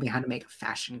you to tell me how to make a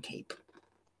fashion cape.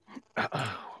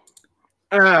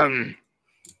 Well,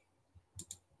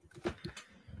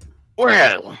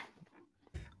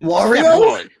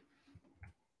 Wario?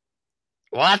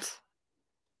 What?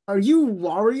 Are you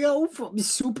Wario from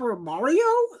Super Mario?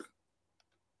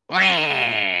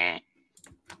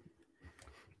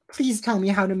 Please tell me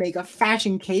how to make a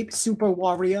fashion cape, Super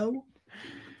Wario.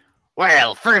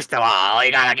 Well, first of all,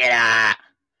 you gotta get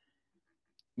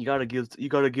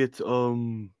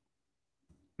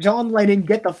John Lennon,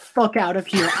 get the fuck out of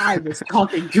here. I was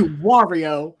talking to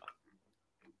Wario.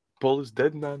 Paul is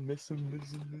dead, man. Miss him.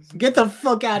 Get the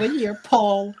fuck out of here,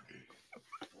 Paul.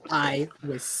 I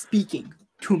was speaking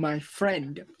to my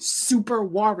friend, Super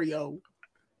Wario.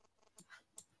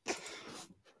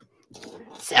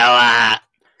 So,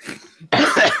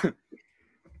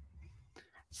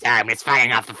 sorry, I'm just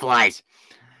fighting off the flies.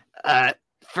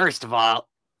 First of all,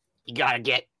 you gotta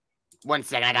get. 1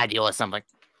 second, I gotta deal with something.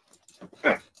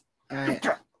 Alright.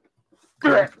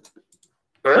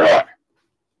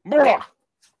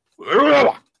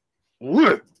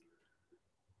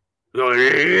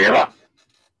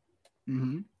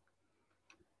 Mm-hmm.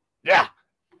 Yeah.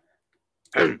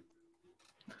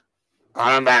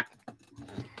 I'm back.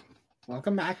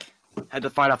 Welcome back. Had to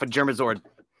fight off a Germazord.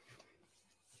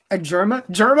 A Germa?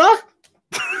 Germa?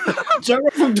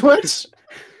 Germa from Twitch?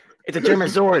 It's a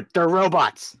Germazord. They're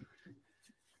robots.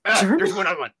 Germa? There's one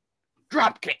other one.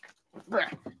 Dropkick.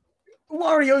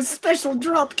 Wario's special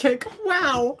drop kick.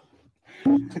 Wow.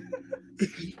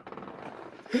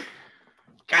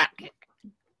 Dropkick.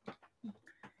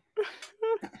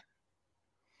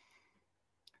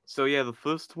 So yeah, the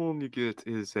first one you get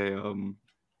is a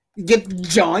Get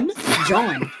John.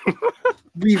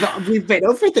 We've been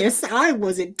over this. I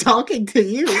wasn't talking to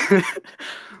you.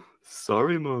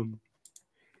 Sorry, Mom.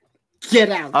 Get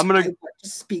out. I'm gonna- I want to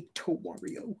speak to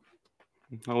Wario.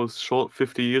 I was short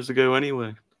 50 years ago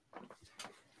anyway.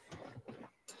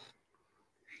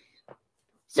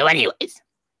 So anyways,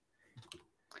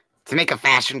 to make a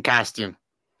fashion costume.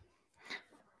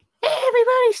 Hey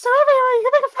everybody, sorry,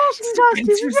 you can make a fashion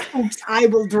Spencer Spooks, I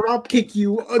will drop kick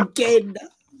you again.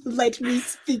 Let me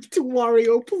speak to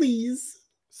Wario, please.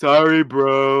 Sorry,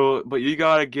 bro, but you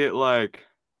gotta get like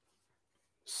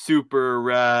super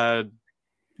rad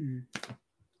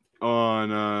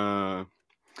on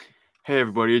Hey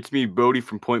everybody, it's me, Bodhi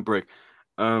from Point Break.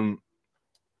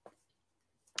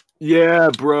 Yeah,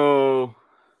 bro.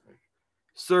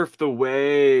 Surf the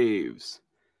waves.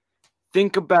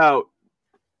 Think about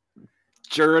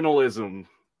journalism.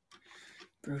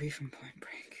 Brody from Point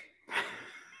Break.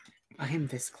 I am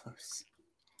this close.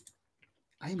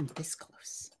 I am this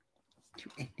close to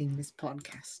ending this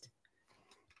podcast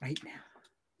right now.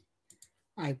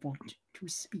 I want to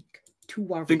speak to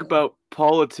Wario. Think about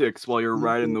politics while you're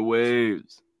riding the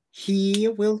waves. He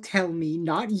will tell me,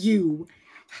 not you,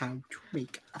 how to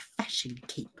make a fashion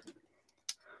cape.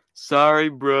 Sorry,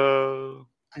 bro.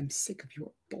 I'm sick of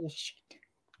your bullshit.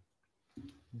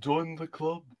 Join the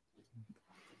club.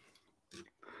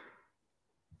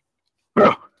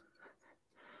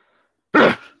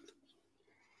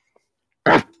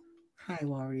 Hi,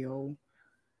 Wario.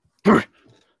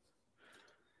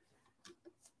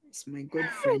 It's my good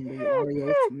friend,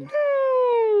 Wario. From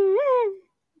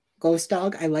Ghost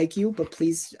Dog, I like you, but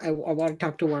please, I want to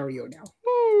talk to Wario now.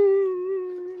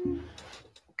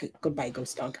 Okay, goodbye,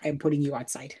 ghost dog. I'm putting you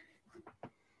outside.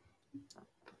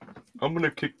 I'm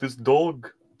gonna kick this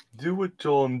dog. Do it,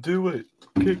 John. Do it.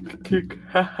 Kick.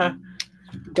 Haha.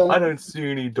 Don't I don't see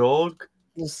any dog.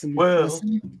 listen. Well.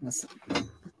 Listen.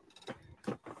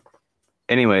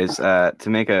 Anyways, to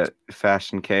make a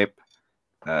fashion cape,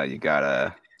 you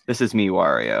gotta. This is me,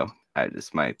 Wario.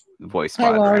 My voice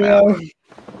Hi, mod ran out. Wario.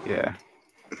 Yeah.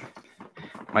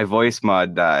 My voice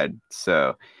mod died,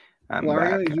 so I'm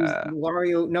Wario, back.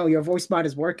 Wario. No, your voice mod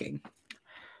is working.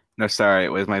 No, sorry,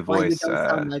 it was my Why you voice. don't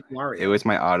sound like Wario? It was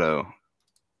my auto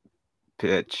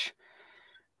pitch.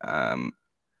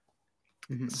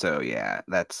 So yeah,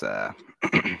 that's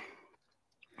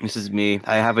this is me.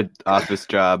 I have an office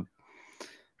job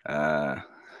at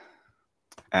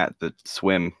the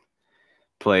swim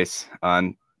place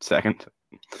on 2nd.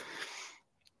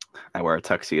 I wear a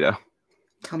tuxedo.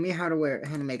 Tell me how to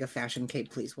make a fashion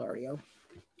cape, please, Wario.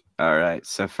 All right,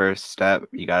 so first step,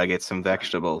 you gotta get some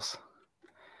vegetables.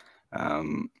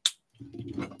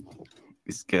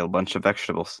 Just get a bunch of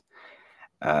vegetables,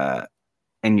 and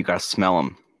you gotta smell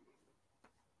them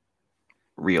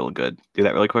real good. Do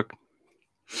that really quick.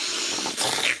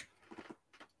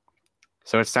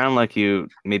 So it sounded like you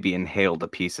maybe inhaled a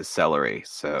piece of celery.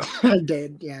 So I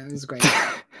did. Yeah, it was great.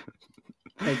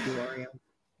 Thank you, Wario.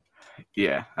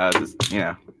 Yeah, it's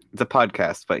a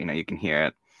podcast, but you can hear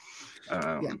it.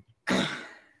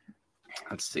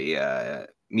 Let's see.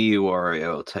 Me,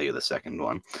 Wario, will tell you the second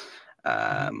one.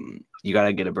 You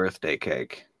gotta get a birthday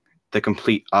cake, the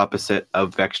complete opposite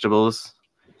of vegetables.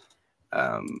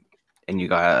 And you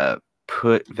gotta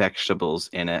put vegetables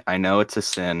in it. I know it's a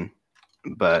sin,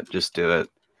 but just do it.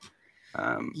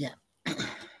 Yeah.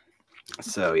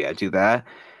 So yeah, do that.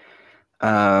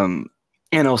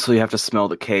 And also you have to smell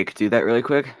the cake. Do that really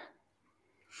quick.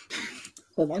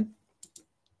 Hold on.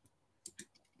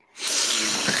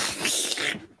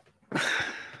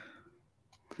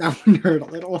 That one hurt a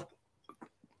little.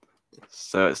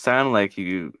 So it sounded like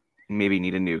you maybe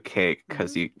need a new cake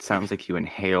because it sounds like you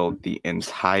inhaled the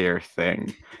entire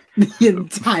thing. The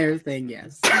entire thing,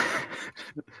 yes.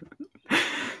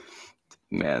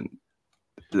 Man,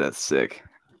 that's sick.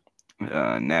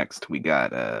 Next, we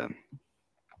got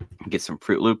get some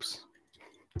Fruit Loops.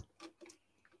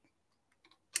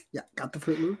 Yeah, got the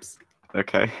Fruit Loops.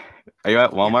 Okay. Are you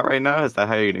at Walmart right now? Is that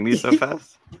how you're getting these so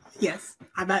fast? Yes,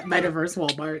 I'm at Metaverse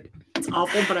Walmart. It's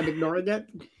awful, but I'm ignoring it.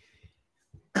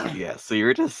 Yeah, so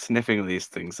you're just sniffing these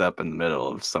things up in the middle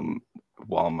of some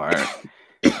Walmart.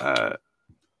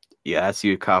 Yeah, that's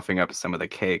you coughing up some of the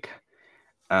cake.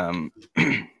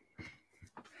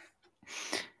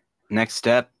 Next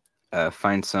step,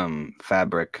 find some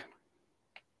fabric.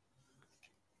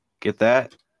 Get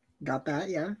that? Got that,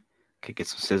 yeah. Okay, get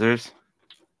some scissors.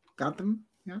 Got them,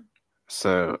 yeah.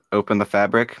 So open the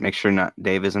fabric. Make sure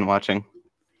Dave isn't watching.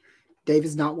 Dave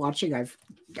is not watching. I've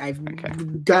Okay.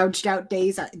 gouged out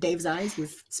Dave's eyes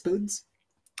with spoons.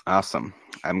 Awesome.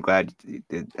 I'm glad you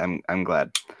did. I'm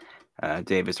glad.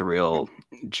 Dave is a real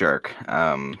jerk.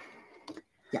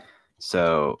 Yeah.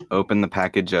 So open the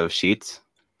package of sheets.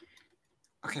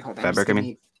 Okay, hold on. Fabric, I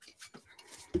mean.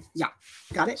 Yeah,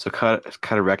 got it. So cut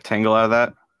a rectangle out of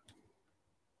that.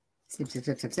 Snip, snip,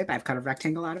 snip, snip, snip. I've cut a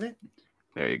rectangle out of it.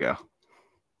 There you go.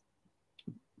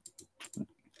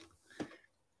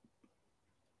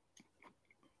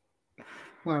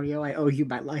 Wario, I owe you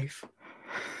my life.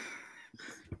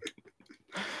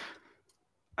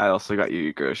 I also got you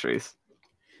your groceries.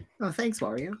 Oh, thanks,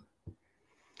 Wario.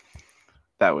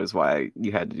 That was why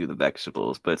you had to do the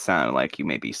vegetables, but it sounded like you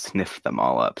maybe sniffed them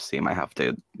all up. So you might have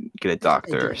to get a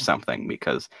doctor or something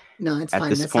because no, it's at fine.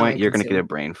 this That's point you're going to get a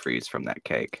brain freeze from that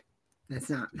cake. That's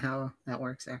not how that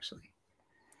works, actually.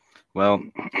 Well,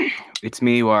 it's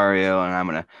me, Wario, and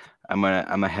I'm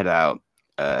gonna head out,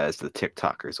 as the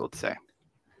TikTokers would say.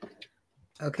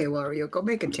 Okay, Wario, go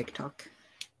make a TikTok.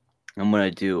 I'm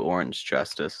gonna do orange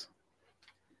justice.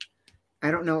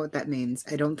 I don't know what that means.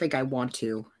 I don't think I want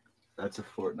to. That's a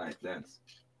Fortnite dance.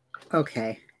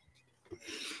 Okay.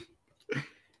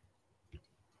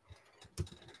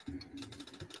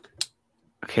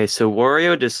 Okay, so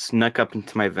Wario just snuck up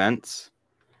into my vents.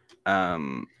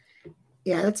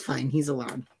 Yeah, that's fine. He's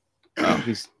allowed. Oh,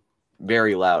 he's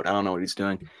very loud. I don't know what he's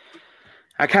doing.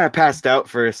 I kind of passed out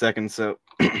for a second, so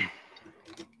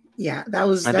yeah,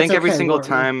 that's I think every okay, single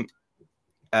Wario.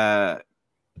 time,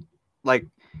 like,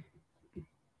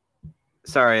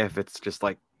 sorry if it's just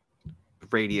like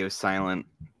radio silent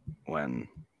when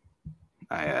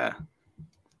I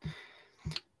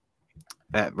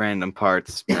at random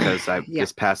parts because I Yeah.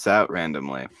 just pass out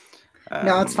randomly.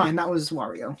 No, it's fine. That was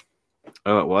Wario.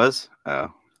 Oh, it was?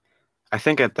 Oh. I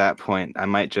think at that point,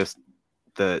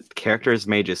 the characters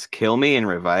may just kill me and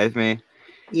revive me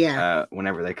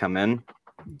whenever they come in,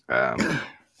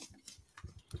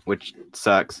 which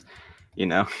sucks, you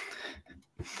know.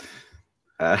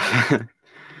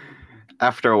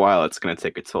 After a while, it's going to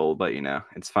take a toll, but, you know,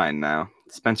 it's fine now.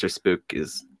 Spencer Spook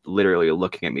is literally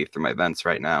looking at me through my vents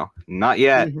right now. Not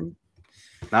yet. Mm-hmm.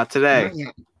 Not today. Not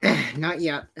yet. Not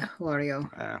yet,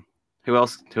 Wario. Who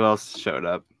else showed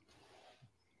up?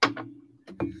 It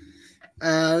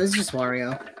was just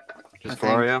Wario. Just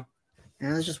Wario?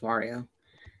 Yeah, it was just Wario.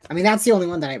 I mean, that's the only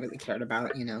one that I really cared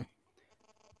about, you know.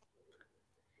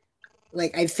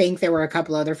 Like, I think there were a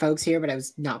couple other folks here, but I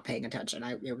was not paying attention.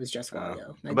 It was just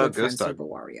Wario. My about good friend Ghost Dog? Super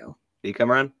Wario. Did he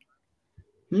come around?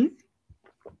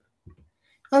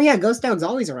 Oh yeah, Ghost Dog's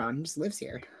always around. He just lives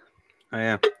here. Oh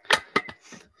yeah.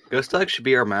 Ghost Dog should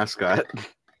be our mascot.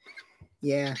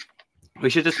 Yeah. We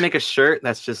should just make a shirt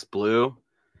that's just blue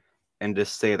and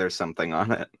just say there's something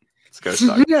on it. It's Ghost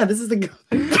Dog. Yeah, this is the.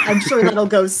 I'm sure that'll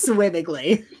go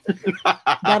swimmingly.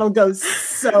 That'll go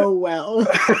so well.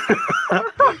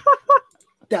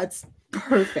 That's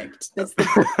perfect. That's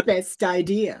the best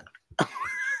idea.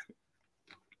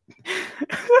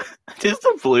 Just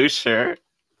a blue shirt.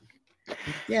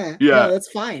 Yeah, Yeah. No, that's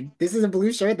fine. This is a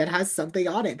blue shirt that has something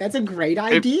on it. That's a great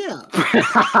idea.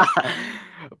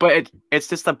 But it's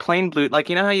just a plain blue. Like,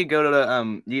 you know how you go to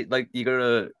the you go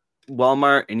to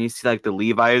Walmart and you see like the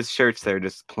Levi's shirts, they're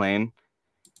just plain.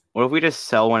 What if we just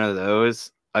sell one of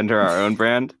those under our own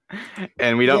brand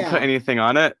and we don't put anything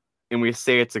on it and we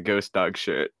say it's a Ghost Dog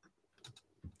shirt?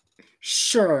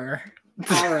 Sure.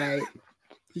 All right.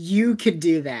 You could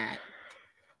do that.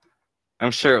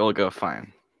 I'm sure it will go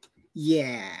fine.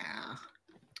 Yeah.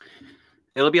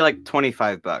 It'll be like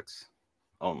 $25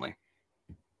 only.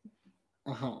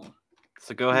 Uh-huh.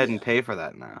 So go ahead and pay for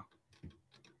that now.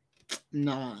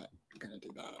 Not gonna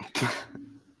do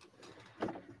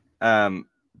that.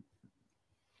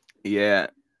 Yeah.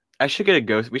 I should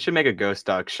get we should make a Ghost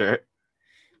Dog shirt.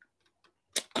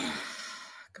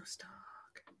 Ghost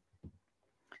Dog.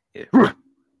 Yeah.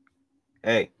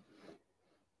 Hey.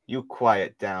 You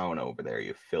quiet down over there,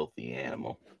 you filthy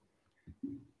animal.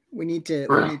 We need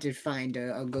to find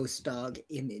a Ghost Dog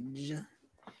image.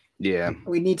 Yeah.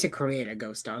 We need to create a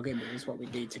Ghost Dog image is what we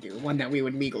need to do. One that we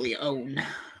would legally own.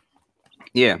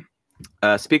 Yeah.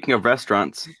 Speaking of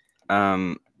restaurants,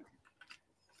 I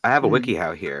have a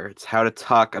WikiHow here. It's how to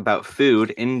talk about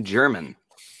food in German.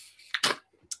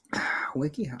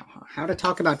 WikiHow. How to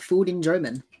talk about food in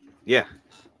German. Yeah.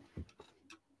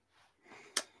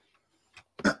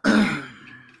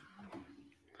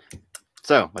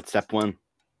 So, what's step one?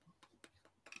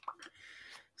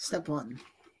 Step one.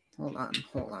 Hold on.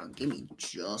 Give me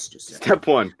just a second. Step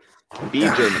one. Be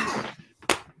German.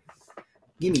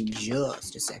 Give me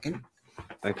just a second.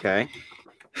 Okay.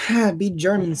 Be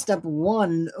German. Step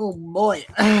one. Oh boy.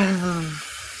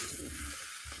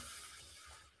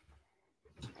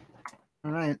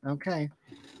 All right. Okay.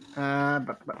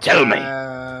 Tell me.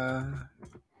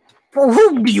 For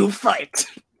whom do you fight?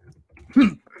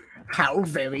 How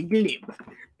very glib.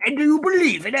 And do you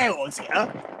believe in elves here?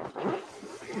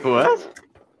 What?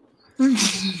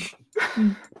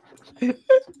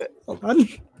 Hold on.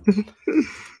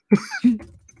 I'm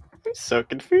so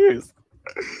confused.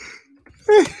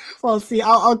 Well, see,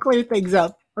 I'll clear things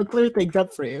up. I'll clear things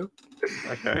up for you.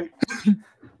 Okay.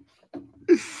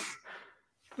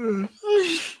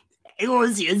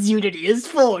 Eorzea's unity is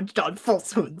forged on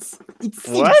falsehoods. Its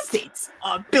What? states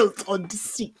are built on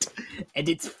deceit, and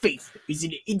its faith is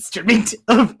an instrument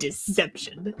of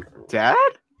deception. Dad?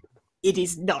 It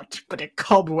is not but a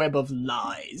cobweb of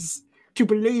lies. To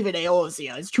believe in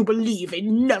Eorzea is to believe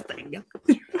in nothing.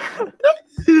 It's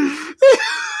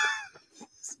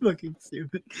fucking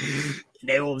stupid. In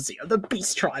Eorzea, the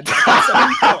beast tribes have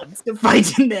some gods to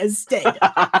fight in their stead,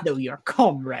 though your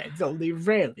comrades only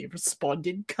rarely respond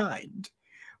in kind.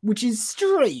 Which is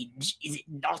strange, is it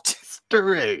not?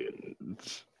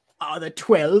 Strange. Are the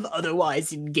 12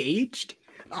 otherwise engaged?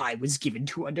 I was given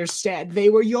to understand they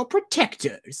were your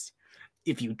protectors.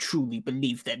 If you truly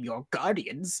believe them your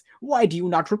guardians, why do you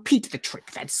not repeat the trick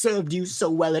that served you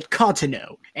so well at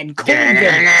Cartano and calm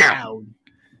them down?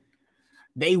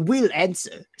 They will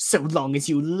answer, so long as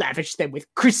you lavish them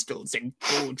with crystals and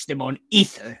gorge them on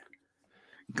ether.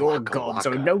 Your Waka gods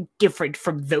waka. are no different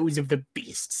from those of the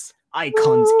beasts.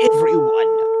 Icons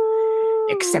everyone,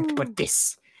 except but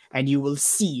this, and you will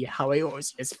see how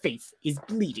Eorzea's faith is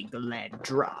bleeding the land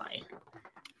dry.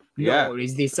 Yeah. Nor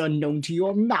is this unknown to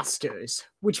your masters,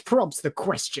 which prompts the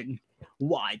question,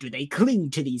 why do they cling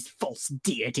to these false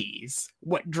deities?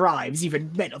 What drives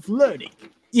even men of learning?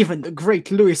 even the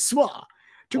great Louis Soir,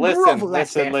 to grovel at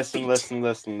their feet.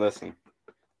 Listen.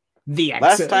 The answer.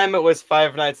 Last time it was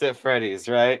Five Nights at Freddy's,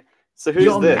 right? So who's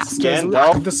Your this? masters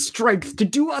lack the strength to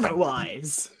do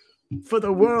otherwise. For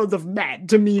the world of man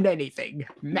to mean anything,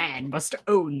 man must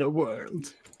own the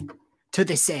world. To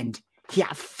this end, he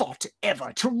hath fought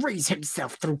ever to raise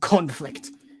himself through conflict,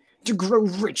 to grow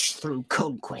rich through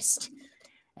conquest.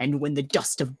 And when the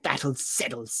dust of battle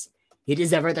settles, it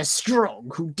is ever the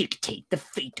strong who dictate the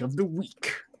fate of the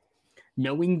weak.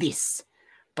 Knowing this,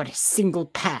 but a single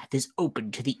path is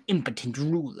open to the impotent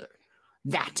ruler,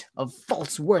 that of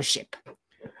false worship,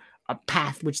 a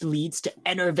path which leads to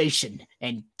enervation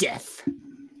and death.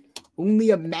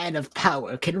 Only a man of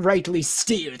power can rightly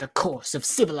steer the course of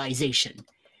civilization,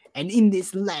 and in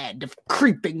this land of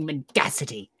creeping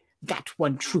mendacity, that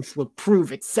one truth will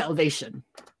prove its salvation.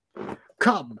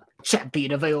 Come,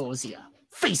 champion of Eorzea,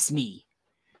 face me.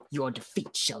 Your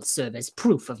defeat shall serve as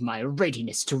proof of my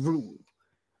readiness to rule.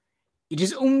 It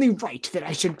is only right that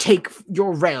I should take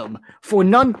your realm, for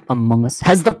none among us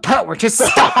has the power to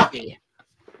stop me.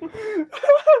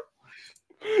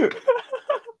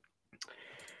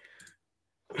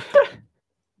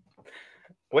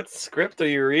 What script are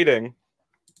you reading?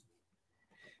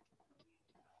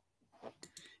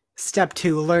 Step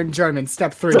 2, learn German.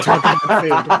 Step 3, talk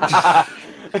about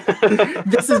food.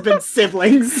 This has been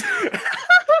Siblings.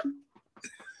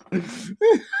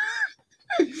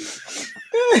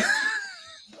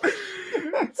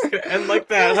 It's gonna end like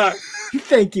that, huh?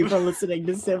 Thank you for listening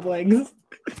to Siblings.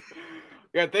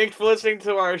 Yeah, thanks for listening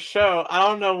to our show. I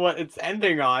don't know what it's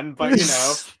ending on, but you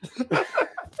know.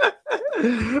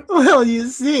 Well, you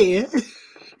see.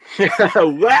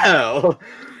 Wow.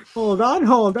 Hold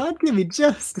on. Give me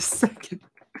just a second.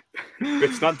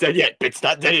 It's not dead yet. It's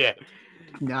not dead yet.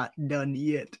 Not done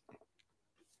yet.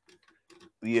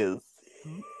 Yes.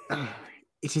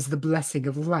 It is the blessing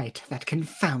of light that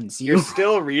confounds you. You're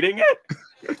still reading it?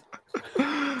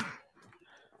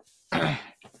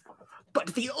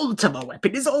 But the Ultima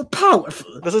weapon is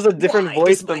all-powerful. This is a different Why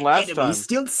voice does than my last enemy time.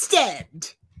 still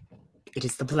stand? It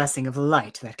is the blessing of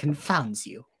light that confounds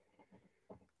you.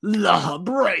 La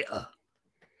Brea.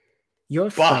 Your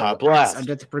Baja foe Blast. is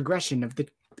under the progression of the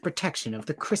protection of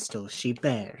the crystal she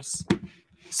bears.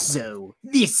 So,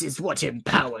 this is what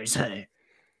empowers her.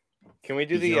 Can we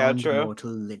do the Beyond outro?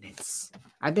 mortal limits.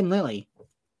 I've been Lily.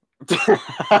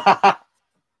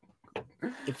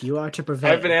 If you are to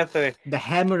prevail, I've been Anthony. the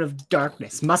hammer of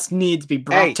darkness must needs be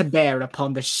brought to bear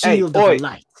upon the shield oi. of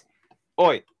light.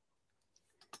 Oi.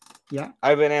 Yeah?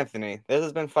 I've been Anthony. This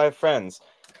has been Five Friends.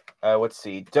 Let's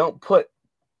see. Don't put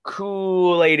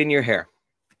Kool-Aid in your hair.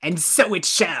 And so it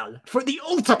shall, for the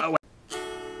Ultima